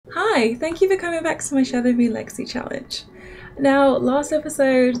Hi, thank you for coming back to my Shadow Me Lexi challenge. Now, last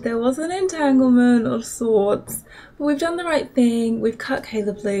episode there was an entanglement of sorts, but we've done the right thing, we've cut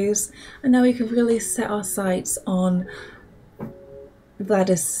Caleb loose, and now we can really set our sights on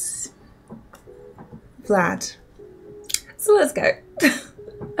Vlad. So let's go.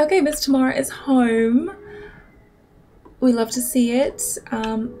 Okay, Miss Tamara is home. We love to see it.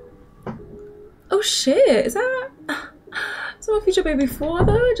 Oh shit, is that my future baby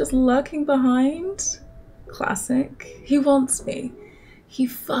father just lurking behind? Classic. He wants me. He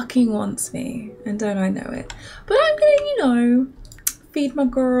fucking wants me, and don't I know it. But I'm gonna, you know, feed my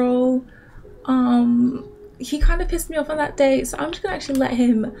girl. He kind of pissed me off on that date, so I'm just gonna actually let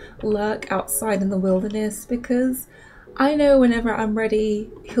him lurk outside in the wilderness, because I know whenever I'm ready,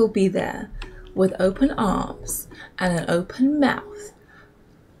 he'll be there with open arms and an open mouth.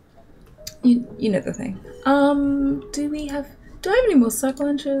 You know the thing. Do I have any more suck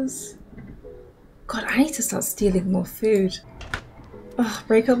lunches? God, I need to start stealing more food. Ugh,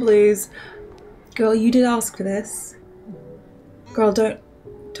 breakup blues. Girl, you did ask for this. Girl, don't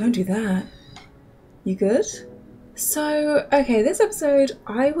do that. You good? So, okay, this episode,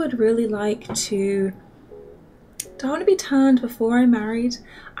 I would really like to... Do I want to be turned before I'm married?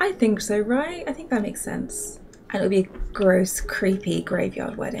 I think so, right? I think that makes sense. And it'll be a gross, creepy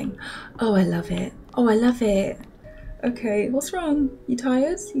graveyard wedding. Oh, I love it. Oh, I love it. Okay, what's wrong? You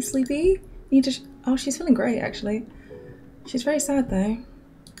tired? You sleepy? You just... Oh, she's feeling great, actually. She's very sad, though.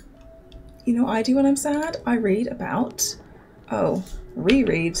 You know what I do when I'm sad? I read about... Oh,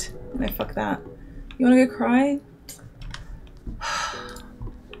 reread. No, fuck that. You wanna go cry?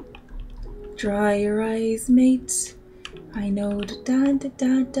 Dry your eyes, mate. I know da da da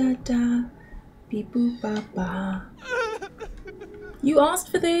da da da. Beep boop ba ba. You asked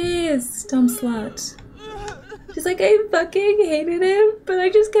for this, dumb slut. She's like, I fucking hated him, but I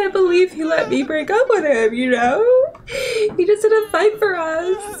just can't believe he let me break up with him, you know? He just didn't fight for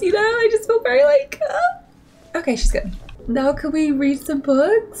us, you know? I just feel very like, Okay, she's good. Now can we read some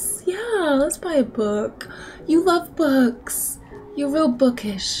books? Yeah, let's buy a book. You love books. You're real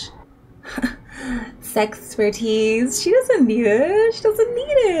bookish. Sex expertise. She doesn't need it. She doesn't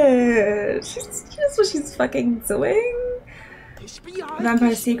need it. She knows what she's fucking doing.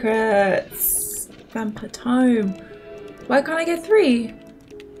 Vampire secrets. Vampire tome. Why can't I get 3?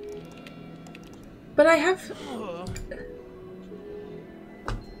 But I have...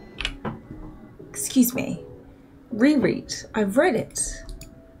 Excuse me. Reread. I've read it.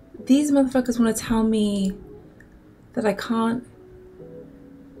 These motherfuckers want to tell me that I can't...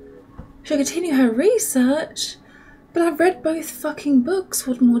 She'll continue her research, but I've read both fucking books.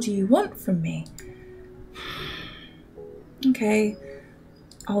 What more do you want from me? Okay,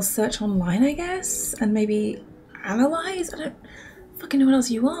 I'll search online, I guess, and maybe analyze? I don't fucking know what else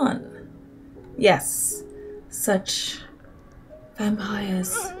you want. Yes, such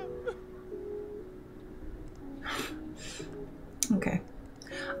vampires. Okay.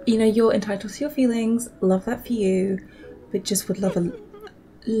 You know, you're entitled to your feelings, love that for you, but just would love a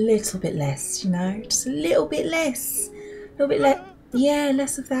little bit less, you know? Just a little bit less. A little bit less. Yeah,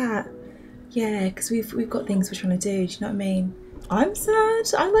 less of that. Yeah, because we've got things we're trying to do, do you know what I mean? I'm sad.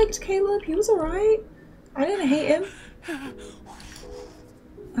 I liked Caleb. He was alright. I didn't hate him.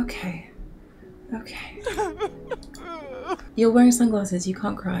 Okay. Okay. You're wearing sunglasses. You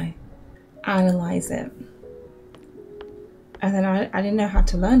can't cry. Analyze it. And then I didn't know how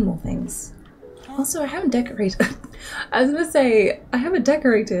to learn more things. Also, I haven't decorated. I was gonna say, I haven't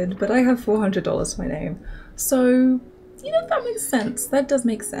decorated, but I have $400 to my name. So, you know, that makes sense. That does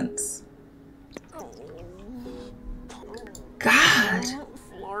make sense. God!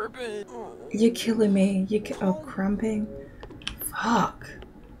 You're killing me. Oh, cramping. Fuck.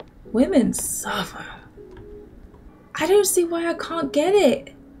 Women suffer. I don't see why I can't get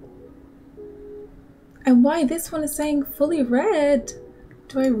it. And why this one is saying fully read.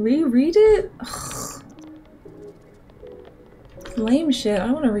 Do I reread it? Ugh. Lame shit. I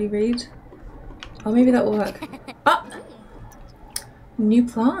don't want to reread. Oh, maybe that will work. Ah! New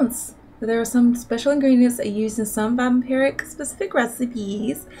plants. There are some special ingredients that are used in some vampiric specific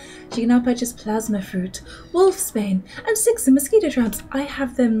recipes. She can now purchase plasma fruit, wolfsbane, and 6 mosquito traps. I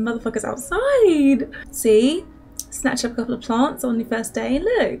have them motherfuckers outside. See? Snatch up a couple of plants on your first day and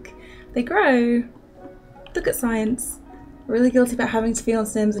look. They grow. Look at science. Really guilty about having to feed on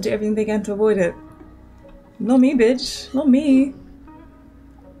Sims and do everything they can to avoid it. Not me, bitch. Not me.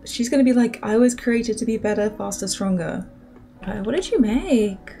 She's gonna be like, I was created to be better, faster, stronger. What did you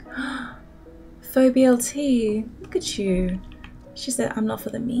make? Faux BLT. Look at you. She said, I'm not for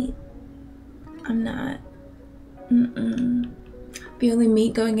the meat. I'm not. The only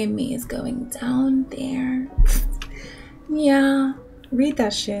meat going in me is going down there. Yeah, read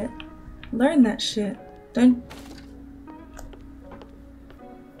that shit. Learn that shit. Don't...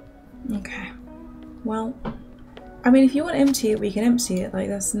 Okay. Well, I mean, if you want to empty it, we can empty it. Like,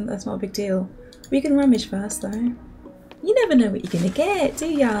 that's not a big deal. We can rummage first, though. You never know what you're gonna get, do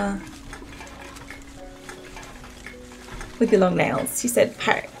ya? With your long nails. She said,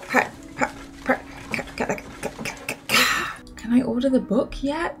 "Pat, pat, pat, pat, Can I order the book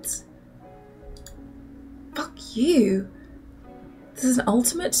yet? Fuck you. This is an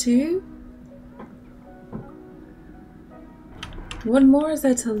ultimate too? What more is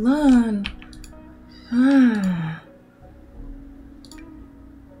there to learn? I'm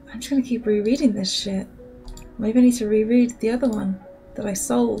just gonna keep rereading this shit. Maybe I need to reread the other one that I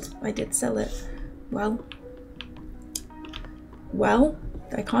sold. I did sell it. Well,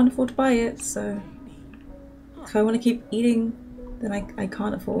 I can't afford to buy it, so if I want to keep eating, then I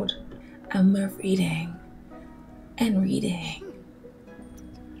can't afford. And we're reading and reading.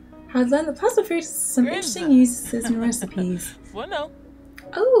 How to learn the plasma fruit, some interesting uses and recipes.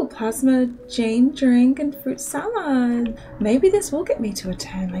 Oh, plasma Jane drink and fruit salad. Maybe this will get me to a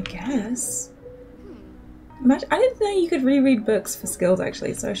 10, I guess. Imagine, I didn't know you could reread books for skills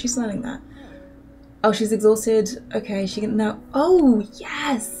actually, so she's learning that. Oh, she's exhausted. Okay, she can now. Oh,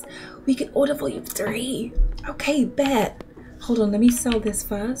 yes! We can order volume 3. Okay, bet. Hold on, let me sell this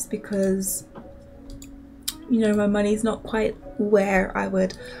first because, you know, my money's not quite where I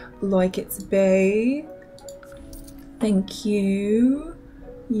would like it to be. Thank you.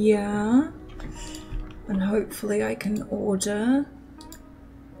 Yeah. And hopefully I can order.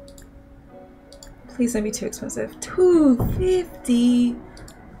 Please don't be too expensive. $2.50.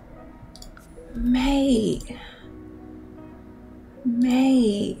 Mate,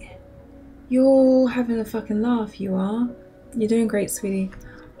 you're having a fucking laugh, you are. You're doing great, sweetie.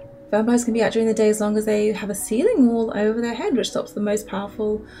 Vampires can be out during the day as long as they have a ceiling wall over their head, which stops the most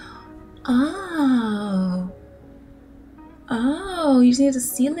powerful. Oh, you just need a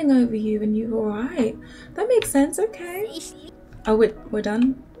ceiling over you and you're alright. That makes sense, okay. Oh, we're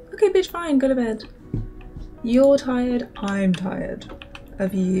done? Okay, bitch, fine, go to bed. You're tired, I'm tired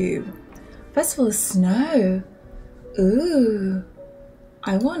of you. Festival of Snow. Ooh.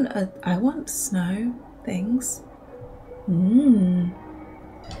 I want snow things. Do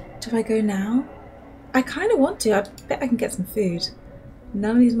I go now? I kind of want to. I bet I can get some food.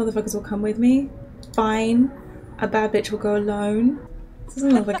 None of these motherfuckers will come with me. Fine. A bad bitch will go alone. This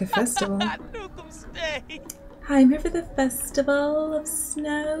doesn't look like a festival. Hi, I'm here for the Festival of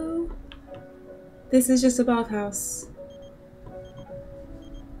Snow. This is just a bathhouse.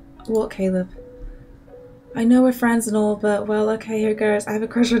 What, Caleb? I know we're friends and all, but well, okay, here goes. I have a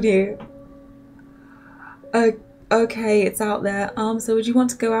crush on you. Okay, it's out there. So would you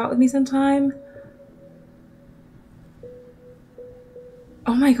want to go out with me sometime?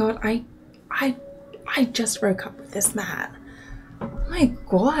 Oh my god, I just broke up with this man. Oh my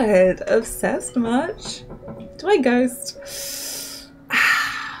god, obsessed much? Do I ghost?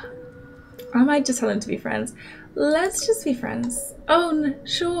 I might just tell him to be friends. Let's just be friends. Oh,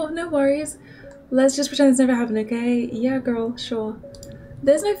 sure, no worries. Let's just pretend this never happened, okay? Yeah, girl, sure.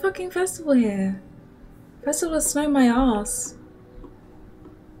 There's no fucking festival here. Festival of Snow my ass.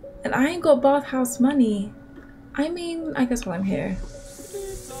 And I ain't got bathhouse money. I mean, I guess while I'm here.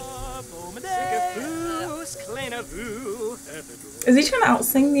 Is he trying to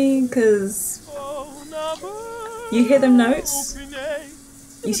out-sing me? Because you hear them notes?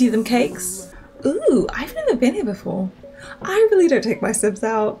 You see them cakes? Ooh, I've never been here before. I really don't take my Sims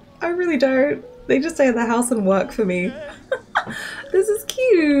out. I really don't. They just stay in the house and work for me. This is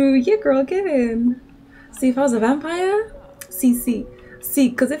cute. Yeah, girl, get in. See, if I was a vampire, see,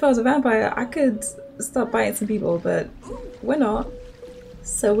 because if I was a vampire, I could start biting some people, but we're not.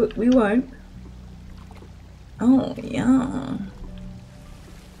 So we won't. Oh, yeah.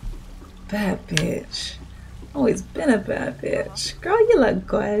 Bad bitch. Always been a bad bitch. Girl, you look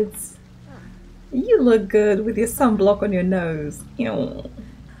good. You look good with your sunblock on your nose. Ew.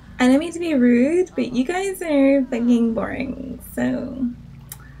 I don't mean to be rude, but you guys are fucking boring, so...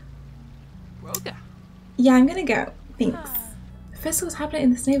 Yeah, I'm gonna go. Thanks. The festival's happening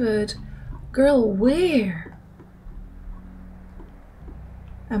in this neighborhood. Girl, where?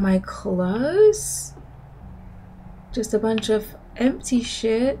 Am I close? Just a bunch of empty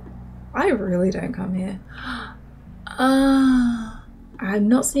shit. I really don't come here. I'm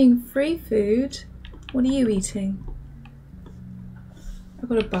not seeing free food. What are you eating? I've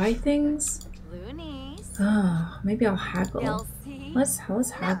got to buy things. Oh, maybe I'll haggle. Let's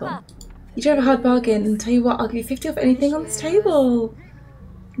haggle. You drive a hard bargain, and tell you what, I'll give you 50 off anything on this table.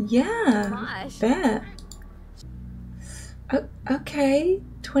 Yeah, bet. Oh, okay,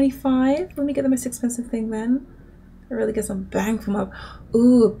 25. Let me get the most expensive thing then. I really get some bang for my...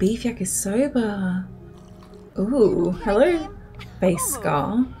 Ooh, beef yakisoba. Ooh, hello, face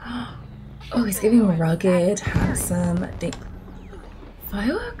scar. Oh, he's giving rugged, handsome, deep.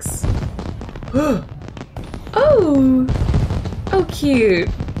 Fireworks? Oh! Oh, cute.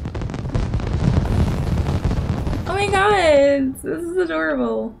 Oh my god, this is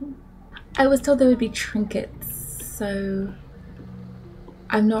adorable. I was told there would be trinkets, so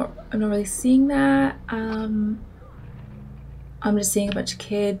I'm not really seeing that. I'm just seeing a bunch of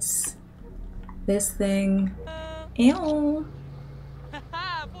kids. This thing. Ew.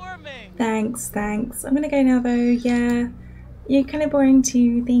 Thanks. I'm gonna go now though, yeah. You're kind of boring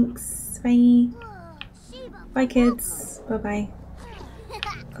too, thanks. Bye. Bye kids. Bye-bye.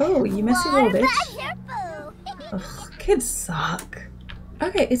 Oh, you messy little bitch. Ugh, kids suck.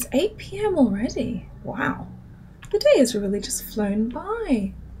 Okay, it's 8 PM already. Wow. The day has really just flown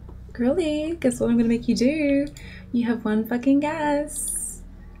by. Girly, guess what I'm gonna make you do? You have one fucking guess.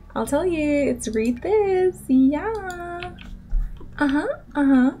 I'll tell you, it's read this. Yeah.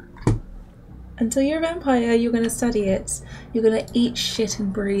 Until you're a vampire, you're gonna study it. You're gonna eat shit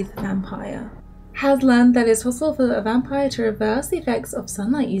and breathe vampire. Has learned that it's possible for a vampire to reverse the effects of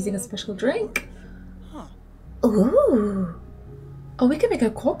sunlight using a special drink. Ooh. Oh, we can make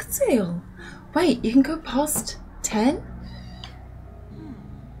a cocktail. Wait, you can go past 10?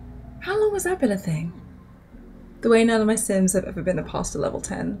 How long has that been a thing? The way none of my Sims have ever been past a level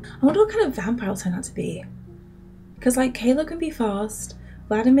 10. I wonder what kind of vampire I'll turn out to be. Because like Kayla can be fast,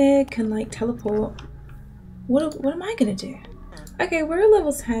 Vladimir can like teleport. What am I gonna do? Okay, we're at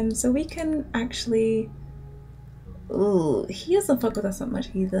level 10, so we can actually... Ooh, he doesn't fuck with us that much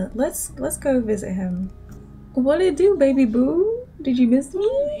either. Let's go visit him. What it do, baby boo? Did you miss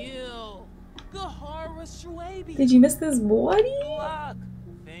me? Did you miss this boy?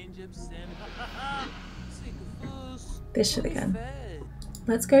 This shit again.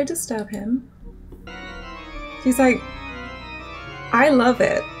 Let's go disturb him. He's like, I love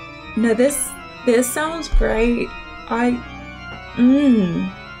it. No, this sounds great.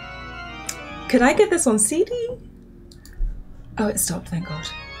 Could I get this on CD? Oh, it stopped, thank God.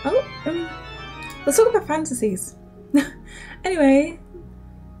 Oh, let's talk about fantasies. Anyway,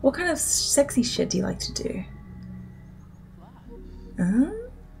 what kind of sexy shit do you like to do?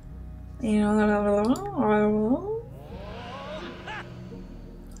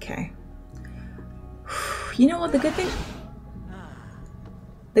 Okay. You know what, the good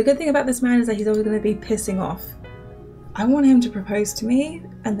thing about this man is that he's always going to be pissing off. I want him to propose to me,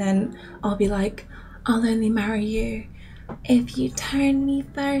 and then I'll be like, I'll only marry you if you turn me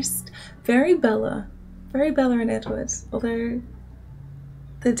first. Very Bella and Edward, although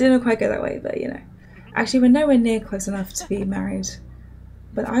they didn't quite go that way, but you know. Actually, we're nowhere near close enough to be married.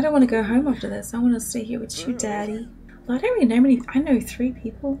 But I don't want to go home after this. I want to stay here with you, Daddy. Well, I don't really know many. I know 3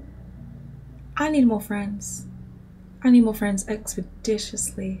 people. I need more friends. I need more friends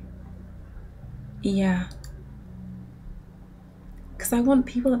expeditiously. Yeah. Because I want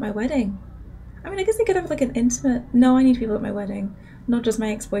people at my wedding. I mean, I guess I could have like an intimate... No, I need people at my wedding. Not just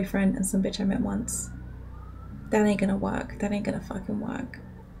my ex-boyfriend and some bitch I met once. That ain't gonna work. That ain't gonna fucking work.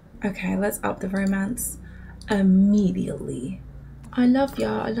 Okay, let's up the romance immediately. I love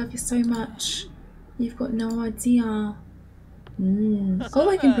ya. I love you so much. You've got no idea. Oh,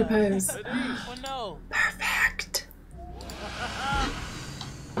 I can propose. Perfect.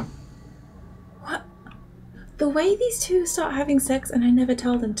 What? The way these two start having sex and I never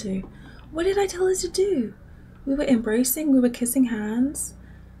tell them to. What did I tell her to do? We were embracing, we were kissing hands.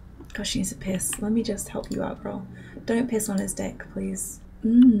 Gosh, she needs to piss. Let me just help you out, girl. Don't piss on his dick, please.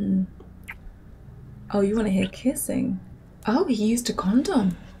 Oh, you want to hear kissing? Oh, he used a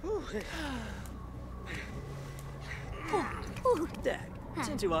condom.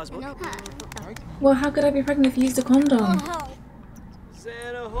 Well, how could I be pregnant if you used a condom?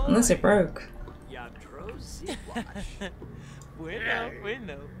 Unless it broke.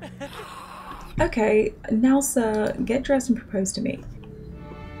 Okay, now sir, get dressed and propose to me.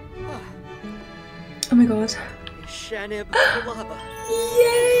 Oh my god.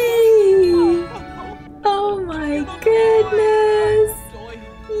 Yay! Oh my goodness!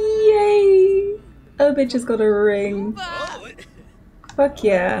 Yay! Oh, bitch has got a ring. Fuck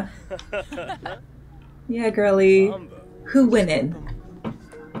yeah. Yeah, girly. Who winning?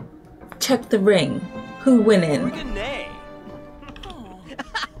 Check the ring. Who winning?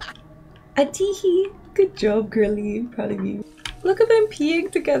 Atihi. Good job, girly. Proud of you. Look at them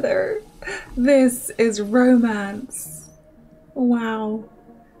peeing together. This is romance. Wow.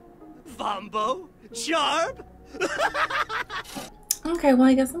 Vombo? Charb? Okay, well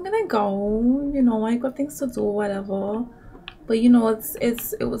I guess I'm gonna go. You know, I got things to do, whatever. But you know,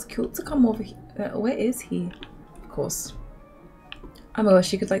 it was cute to come over here. Where is he? Of course. Oh my gosh,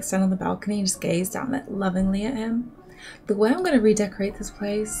 she could like stand on the balcony and just gaze down lovingly at him. The way I'm gonna redecorate this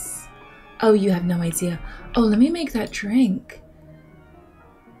place. Oh, you have no idea. Oh, let me make that drink.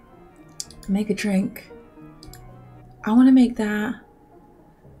 Make a drink. I want to make that.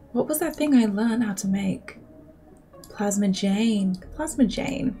 What was that thing I learned how to make? Plasma Jane. Plasma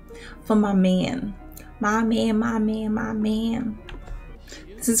Jane. For my man. My man, my man, my man.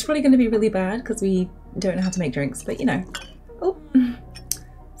 This is probably going to be really bad because we don't know how to make drinks, but you know. Oh,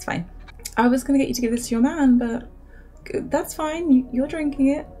 it's fine. I was going to get you to give this to your man, but that's fine. You're drinking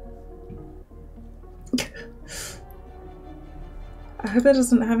it. I hope that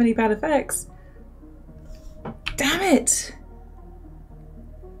doesn't have any bad effects. Damn it!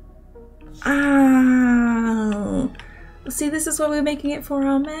 Ah! See, this is why we're making it for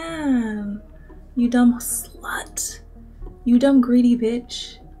our man. You dumb slut. You dumb greedy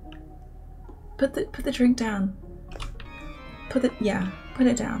bitch. Put the drink down. Put it down.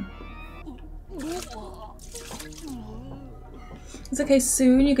 It's okay,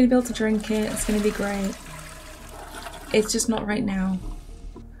 soon you're gonna be able to drink it. It's gonna be great. It's just not right now.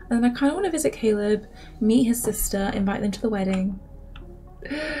 And then I kind of want to visit Caleb, meet his sister, invite them to the wedding.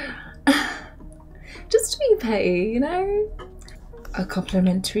 Just to be petty, you know? A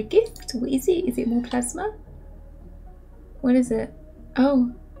complimentary gift. What is it? Is it more plasma? What is it?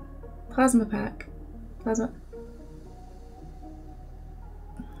 Oh, plasma pack. Plasma.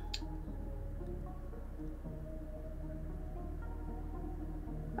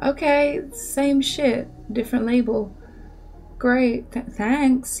 Okay, same shit, different label. Great,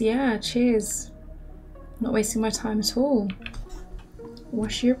 thanks, yeah, cheers. Not wasting my time at all.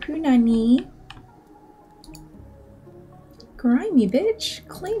 Wash your punani. Grimy bitch,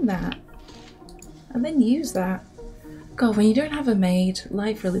 clean that. And then use that. God, when you don't have a maid,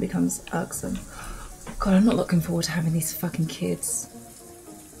 life really becomes irksome. God, I'm not looking forward to having these fucking kids.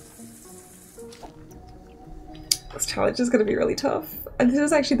 This challenge is gonna be really tough. And this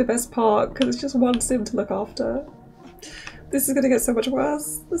is actually the best part, because it's just one sim to look after. This is gonna get so much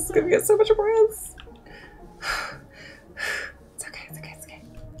worse. This is gonna get so much worse. It's okay, it's okay, it's okay.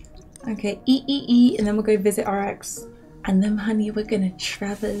 Okay, eat, and then we'll go visit our ex. And then, honey, we're gonna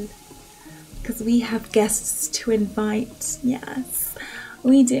travel. Because we have guests to invite. Yes,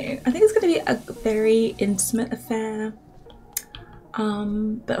 we do. I think it's gonna be a very intimate affair.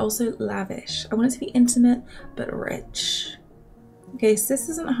 But also lavish. I want it to be intimate, but rich. Okay, sis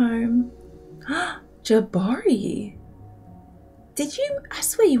isn't home. Jabari. Did you? I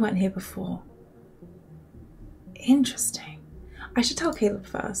swear you weren't here before. Interesting. I should tell Caleb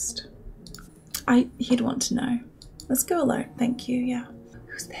first. He'd want to know. Let's go alone. Thank you. Yeah.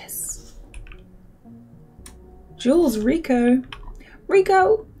 Who's this? Jules, Rico.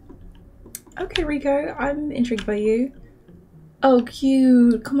 Rico. Okay, Rico. I'm intrigued by you. Oh,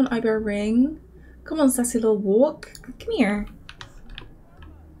 cute. Come on, eyebrow ring. Come on, sassy little walk. Come here.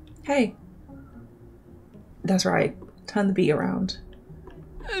 Hey. That's right. Turn the beat around.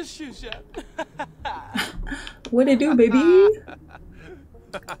 What it do, baby?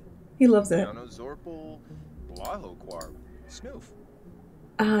 He loves it.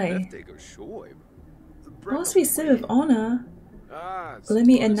 Aye. Must be sin of honor. Let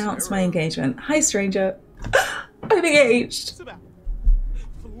me announce my engagement. Hi, stranger. I'm engaged.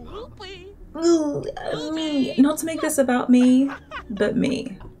 Ooh, me. Not to make this about me, but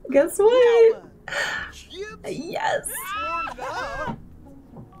me. Guess what? Yes.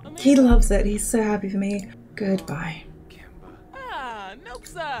 He loves it. He's so happy for me. Goodbye.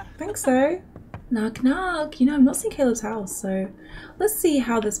 Thanks, so. Knock, knock. You know, I've not seen Caleb's house, so let's see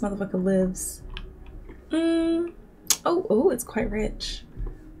how this motherfucker lives. Oh, it's quite rich.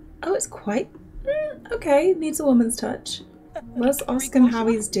 Oh, it's quite... okay, needs a woman's touch. Let's ask him how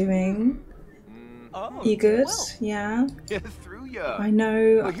he's doing. You good? Yeah? I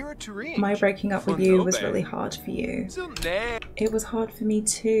know my breaking up with you was really hard for you. It was hard for me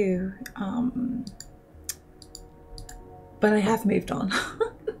too. But I have moved on.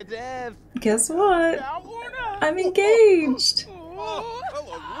 Guess what? I'm engaged!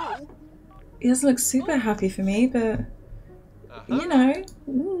 He doesn't look super happy for me, but you know,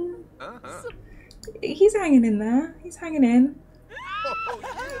 he's hanging in there. He's hanging in.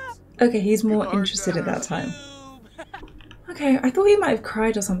 Okay, he's more interested at that time. Okay, I thought he might have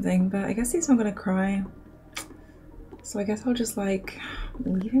cried or something, but I guess he's not gonna cry. So I guess I'll just like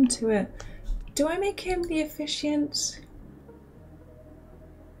leave him to it. Do I make him the officiant?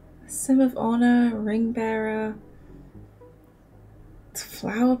 Sim of Honor, Ring Bearer,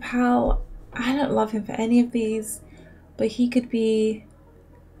 Flower Pal? I don't love him for any of these, but he could be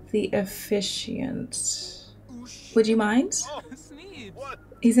the officiant. Would you mind?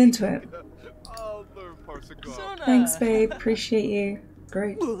 He's into it. Thanks, babe. Appreciate you.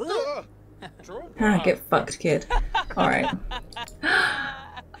 Great. Ah, get fucked, kid. Alright.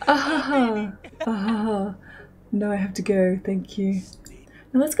 No, I have to go. Thank you.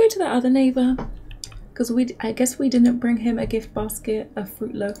 Now let's go to that other neighbor. Because I guess we didn't bring him a gift basket, a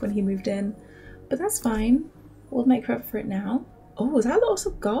fruit loaf when he moved in. But that's fine. We'll make up for it now. Oh, is that also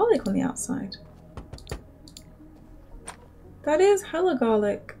garlic on the outside? That is hella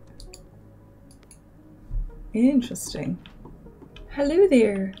garlic. Interesting. Hello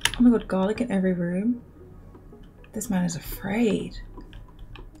there. Oh my god, garlic in every room. This man is afraid.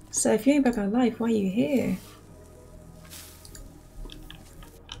 So if you ain't back our life, why are you here?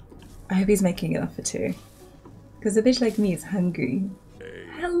 I hope he's making enough for two. Because a bitch like me is hungry.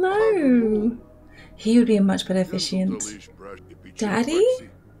 Hello! He would be a much better officiant. Daddy?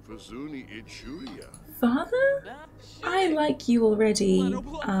 Father? I like you already.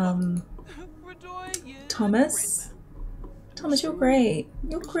 Thomas? Thomas, you're great.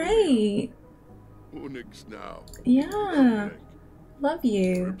 You're great. Yeah. Love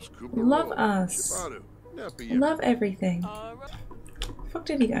you. Love us. Love everything. Fuck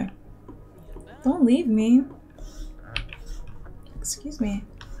did he go? Don't leave me. Excuse me.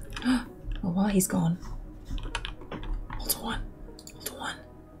 Oh, well, he's gone. Hold on. Hold on.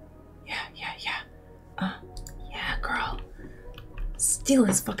 Yeah. Yeah, girl. Steal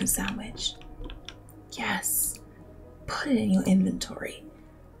his fucking sandwich. Yes. Put it in your inventory.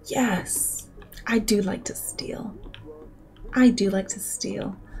 Yes. I do like to steal. I do like to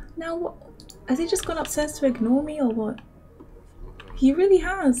steal. Now, what? Has he just gone upstairs to ignore me or what? He really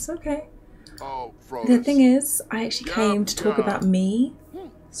has. Okay. The thing is, I actually came to talk about me.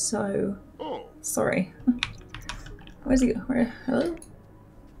 So, sorry. Where's he? Where? Hello?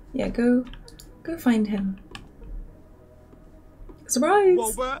 Yeah, go find him.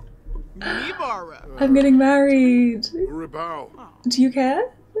 Surprise! I'm getting married. Do you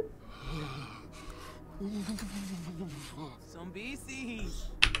care?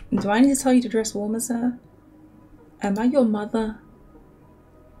 Do I need to tell you to dress warmer, sir? Am I your mother?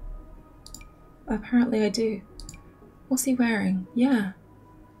 Apparently I do. What's he wearing? Yeah.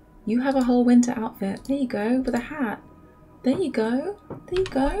 You have a whole winter outfit. There you go, with a hat. There you go. There you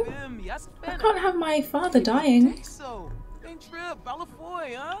go. I can't have my father dying.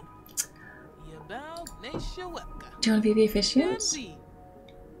 Do you want to be the officiant?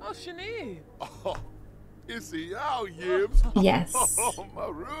 Yes.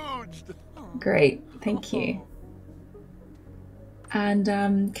 Great, thank you.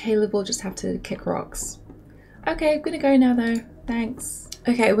 And Caleb will just have to kick rocks. Okay, I'm gonna go now though. Thanks.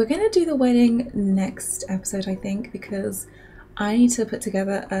 Okay, we're gonna do the wedding next episode, I think, because I need to put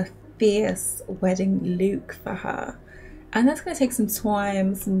together a fierce wedding look for her. And that's gonna take some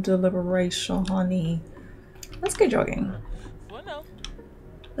time, some deliberation, honey. Let's go jogging.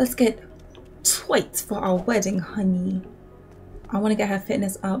 Let's get twits for our wedding, honey. I want to get her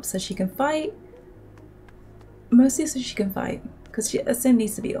fitness up so she can fight. Mostly so she can fight, because Sim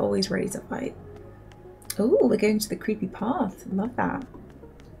needs to be always ready to fight. Oh, we're going to the creepy path. Love that.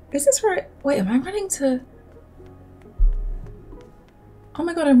 Is this right? Wait, am I running to... Oh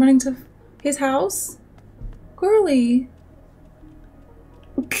my god, I'm running to his house? Girly.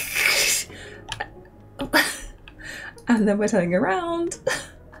 And then we're turning around.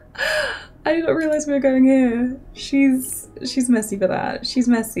 I did not realize we were going here. She's messy for that. She's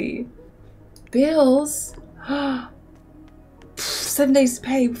messy. Bills? 7 days to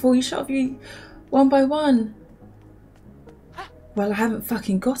pay before you shove you one by one. Well, I haven't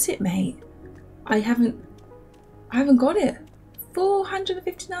fucking got it, mate. I haven't got it.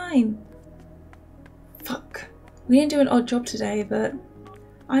 459. Fuck. We didn't do an odd job today, but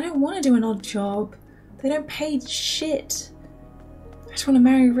I don't want to do an odd job. They don't pay shit. I just want to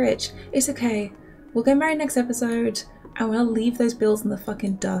marry rich. It's okay. We'll get married next episode and we'll leave those bills in the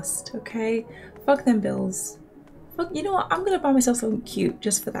fucking dust, okay? Fuck them bills. Fuck, you know what? I'm gonna buy myself something cute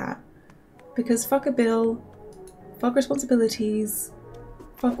just for that. Because fuck a bill, fuck responsibilities,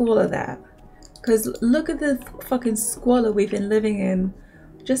 fuck all of that. Because look at the fucking squalor we've been living in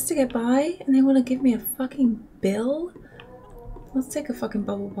just to get by, and they want to give me a fucking bill? Let's take a fucking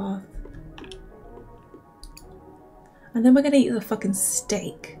bubble bath. And then we're gonna eat the fucking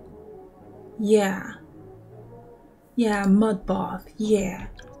steak. Yeah. Yeah, mud bath. Yeah.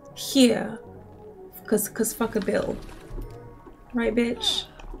 Here. Cause fuck a bill. Right, bitch?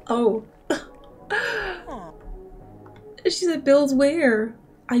 Oh. She said bills where?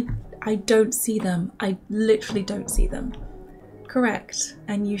 I don't see them. I literally don't see them. Correct.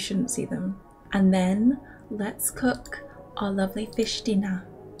 And you shouldn't see them. And then let's cook our lovely fish dinner.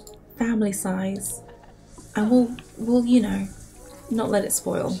 Family size. And we'll, you know, not let it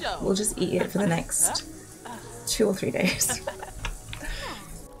spoil. We'll just eat it for the next 2 or 3 days.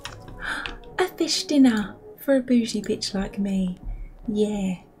 A fish dinner for a bougie bitch like me.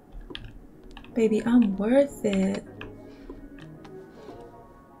 Yeah. Baby, I'm worth it.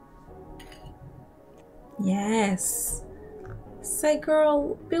 Yes. Say,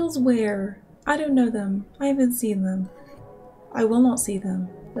 girl, bills where? I don't know them. I haven't seen them. I will not see them.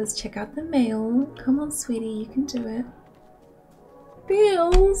 Let's check out the mail. Come on, sweetie, you can do it.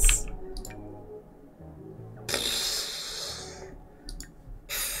 Bills.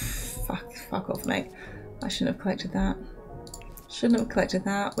 Fuck off, mate. I shouldn't have collected that. Shouldn't have collected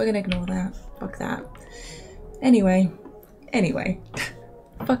that. We're gonna ignore that. Fuck that. Anyway.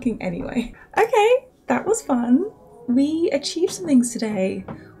 Fucking anyway. Okay, that was fun. We achieved some things today.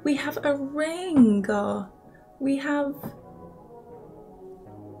 We have a ring. We have...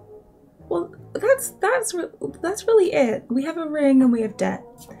 Well, that's really it. We have a ring and we have debt.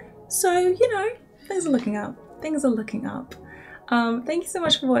 So, you know, things are looking up. Things are looking up. Thank you so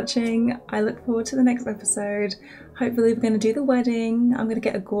much for watching. I look forward to the next episode. Hopefully we're going to do the wedding. I'm going to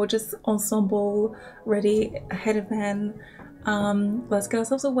get a gorgeous ensemble ready ahead of then. Let's get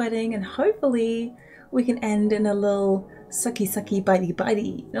ourselves a wedding and hopefully we can end in a little sucky bitey.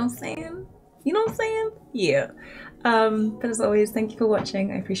 You know what I'm saying? You know what I'm saying? Yeah. But as always, thank you for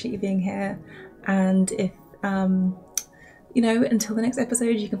watching. I appreciate you being here. And if, you know, until the next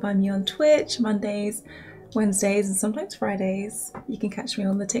episode, you can find me on Twitch, Mondays, Wednesdays, and sometimes Fridays. You can catch me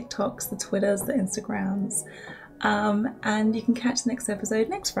on the TikToks, the Twitters, the Instagrams. And you can catch the next episode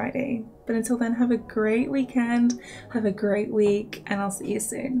next Friday. But until then, have a great weekend, have a great week, and I'll see you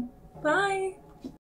soon. Bye!